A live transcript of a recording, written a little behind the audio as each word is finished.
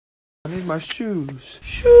I need my shoes.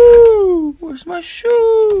 Shoe! Where's my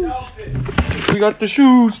shoes? We got the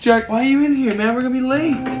shoes, Jack. Why are you in here, man? We're gonna be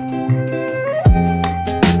late.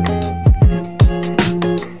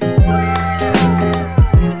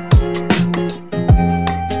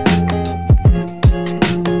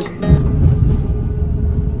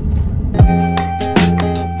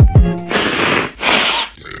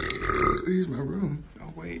 Here's my room.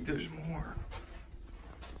 Oh wait, there's more.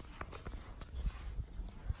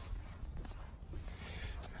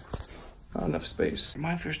 Not enough space.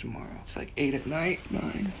 Minefaire's tomorrow. It's like 8 at night.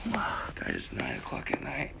 9. Guys, it's 9 o'clock at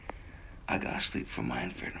night. I gotta sleep for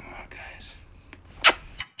Minefaire tomorrow, guys.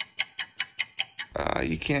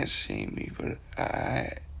 You can't see me, but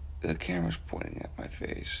the camera's pointing at my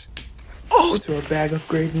face. Oh! So our bag of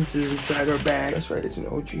greatness is inside our bag. That's right, it's an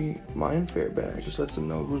OG Minefaire bag. Just lets them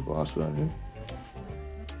know who's boss around here.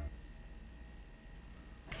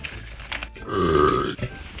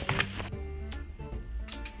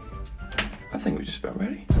 I think we're just about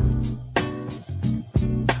ready.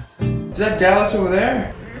 Is that Dallas over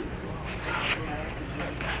there?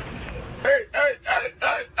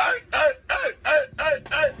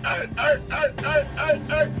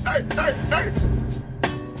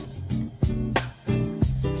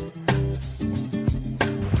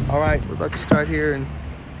 All right, we're about to start here in,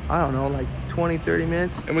 I don't know, like 20, 30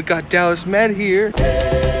 minutes. And we got Dallas Med here.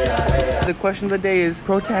 The question of the day is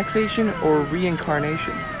pro taxation or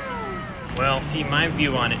reincarnation? Well, see, my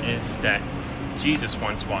view on it is that Jesus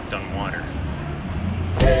once walked on water.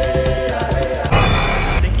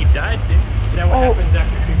 I think he died, dude. Is that what happens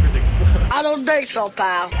after creepers explode? I don't think so,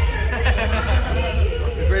 pal.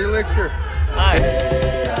 It's RageElixir. Hi.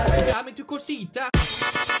 Dame tu cosita.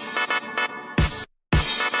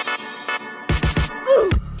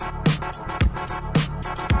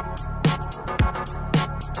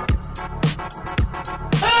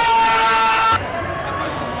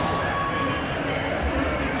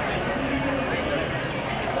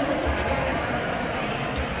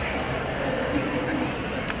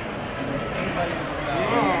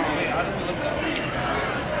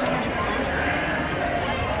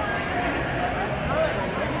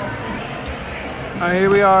 Alright,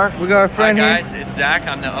 here we are. We got our friend here. Hi guys, it's Zach.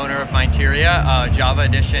 I'm the owner of Minefaire, Java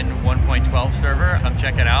Edition 1.12 server. Come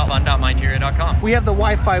check it out, fun.minefaire.com. We have the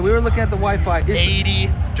Wi-Fi. We were looking at the Wi-Fi.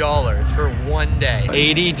 $80 for 1 day.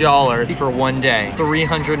 $80 for 1 day.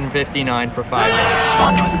 $359 for 5 days.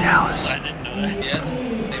 Lunch with Dallas. I didn't know that. Yeah,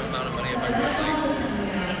 same amount of money if I would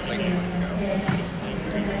like 2 months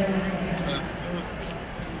ago.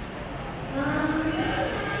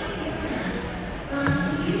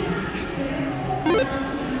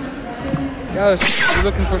 Dallas, you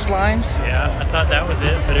looking for slimes? Yeah, I thought that was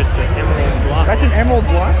it, but it's an emerald block. That's an emerald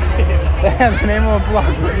block? They have an emerald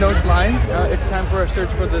block with no slimes. It's time for a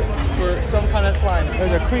search for some kind of slime.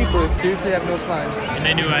 There's a creeper too, so they have no slimes. And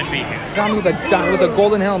they knew I'd be here. Got me with a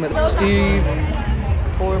golden helmet. Steve,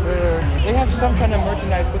 polar bear. They have some kind of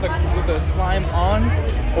merchandise with a slime on,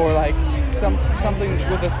 or like something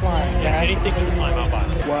with a slime. Yeah, anything with a slime, I'll buy.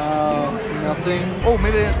 Wow, nothing. Oh,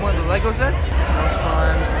 maybe one of the Lego sets? No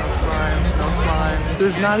slimes, no slimes, no slimes.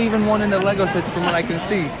 There's not even one in the Lego sets from what I can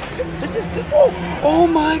see. This is the, oh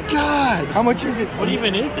my God. How much is it? What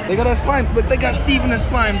even is it? They got a slime, but they got Steve in a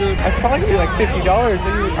slime, dude. I'd probably give you like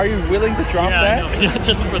 $50. Are you willing to drop that? Yeah, not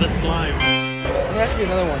just for the slime. There has to be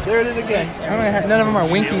another one. There it is again. None of them are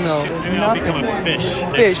winking though. There's Maybe I'll nothing. become a fish.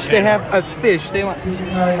 Fish. They have a fish. They want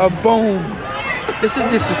a bone. This is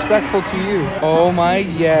disrespectful to you. Oh my,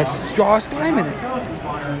 yes. Draw a slime in it.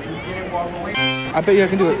 I bet you I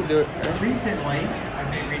can do it. Do it. Recently, I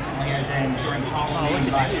say recently as in during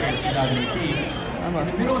Halloween last year in 2018. I'm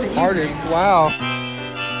an artist. Wow.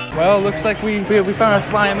 Well, looks like we found a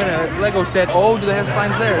slime in a Lego set. Oh, do they have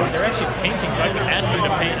slimes there? They're actually painting, so I could ask you to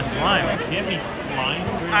paint a slime. Do you have any slime?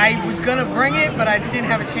 I was gonna bring it, but I didn't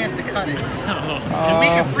have a chance to cut it. And we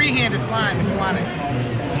can freehand a slime if you want it.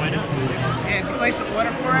 Why not? Yeah, if you place an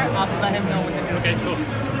order for it, I'll let him know what to do. Okay, cool.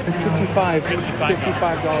 It's $55.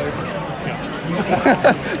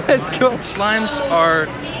 $55. Let's go. Slimes are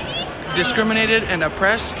discriminated and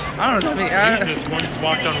oppressed. I don't know. Jesus once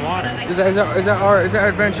walked on water. Is that our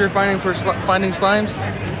adventure finding slimes? Is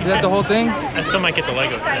that the whole thing? I still might get the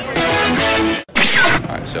Legos.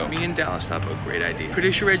 Alright, so me and Dallas have a great idea.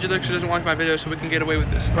 Pretty sure RageElixir doesn't watch my videos, so we can get away with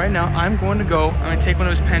this. Right now, I'm going to take one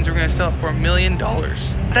of his pens. We're going to sell it for $1 million.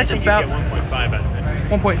 That's about 1.5 out of it.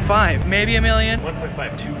 1.5, maybe $1 million.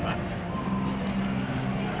 1.525.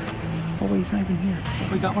 Oh wait, he's not even here. Oh,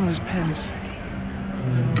 we got one of his pens.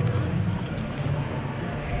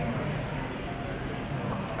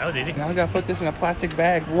 That was easy. Now I gotta put this in a plastic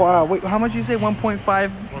bag. Wow, wait, how much did you say? 1.5?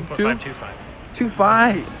 1.525.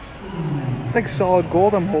 2.5. It's like solid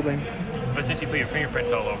gold I'm holding. But since you put your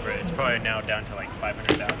fingerprints all over it, it's probably now down to like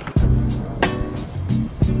 500,000.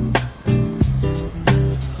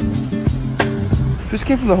 Just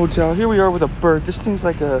came from the hotel. Here we are with a bird. This thing's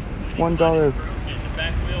like a $1. The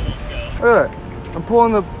back wheel won't go. Look at that. I'm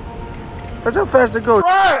pulling the... That's how fast it goes.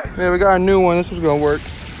 Yeah, we got a new one. This was gonna work.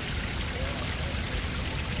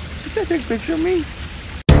 You can't take a picture of me.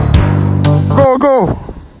 Go, go.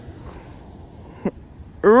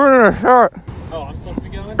 We're running a shot. Oh, I'm supposed to be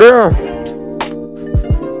going? Yeah.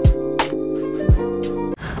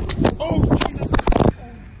 Oh, Jesus.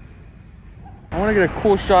 I want to get a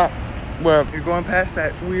cool shot where you're going past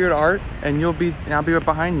that weird art and I'll be right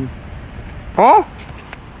behind you. Huh?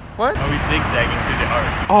 What? Are we zigzagging through the art?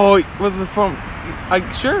 Oh, with the phone.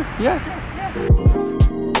 Sure, yeah. Sure, yeah.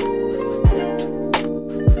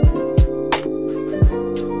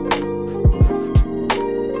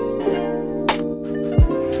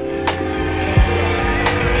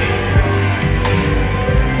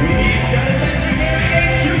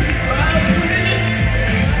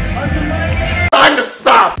 Time to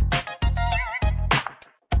stop!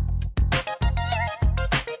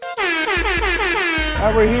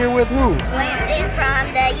 We're here with who? Landon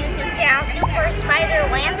from the YouTube channel Super Spider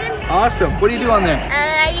Landon. Awesome. What do you do on there?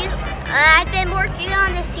 I've been working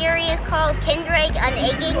on this series called Kinder Egg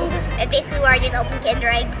Uneggings. Basically where I just open Kinder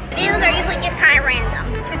Eggs. Videos are usually just kind of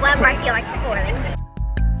random, whatever I feel like recording.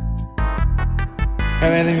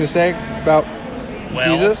 Have anything to say about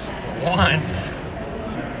Jesus? Once.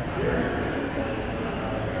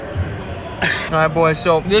 Alright boys,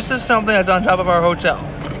 so this is something that's on top of our hotel.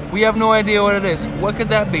 We have no idea what it is. What could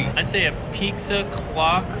that be? I'd say a pizza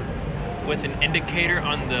clock with an indicator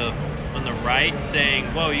on the right saying,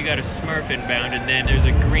 whoa, you got a Smurf inbound, and then there's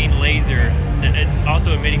a green laser that it's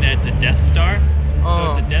also admitting that it's a Death Star. So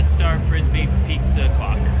it's a Death Star Frisbee pizza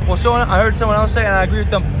clock. Well, I heard someone else say, and I agree with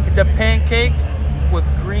them, it's a pancake with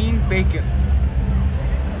green bacon.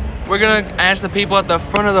 We're gonna ask the people at the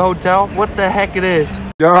front of the hotel what the heck it is.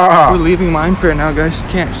 Yeah. We're leaving Minefaire now, guys. You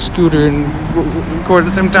can't scooter and record at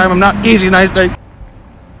the same time. I'm not easy nice day.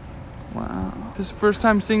 Wow. This is the first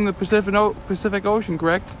time seeing the Pacific Ocean,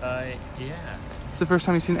 correct? Yeah. It's the first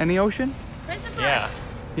time you've seen any ocean? Yeah.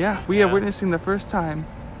 Yeah, we are witnessing the first time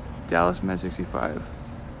Dallas Med 65.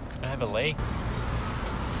 I have a lake.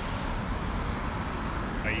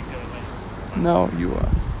 Are you feeling it? No, you are.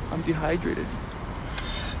 I'm dehydrated.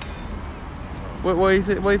 What do you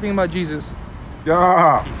think about Jesus?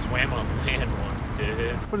 Yeah. He swam on land once,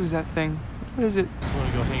 dude. What is that thing? What is it? Just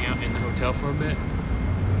want to go hang out in the hotel for a bit?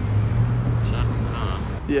 Something, huh?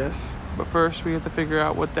 Yes, but first we have to figure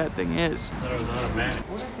out what that thing is. I thought it was automatic.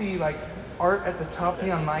 What is the art at the top,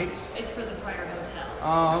 neon lights? It's for the prior hotel.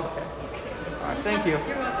 Oh, okay. All right, thank you.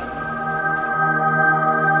 You're welcome.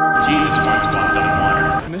 Jesus once walked on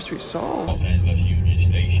water. Mystery solved.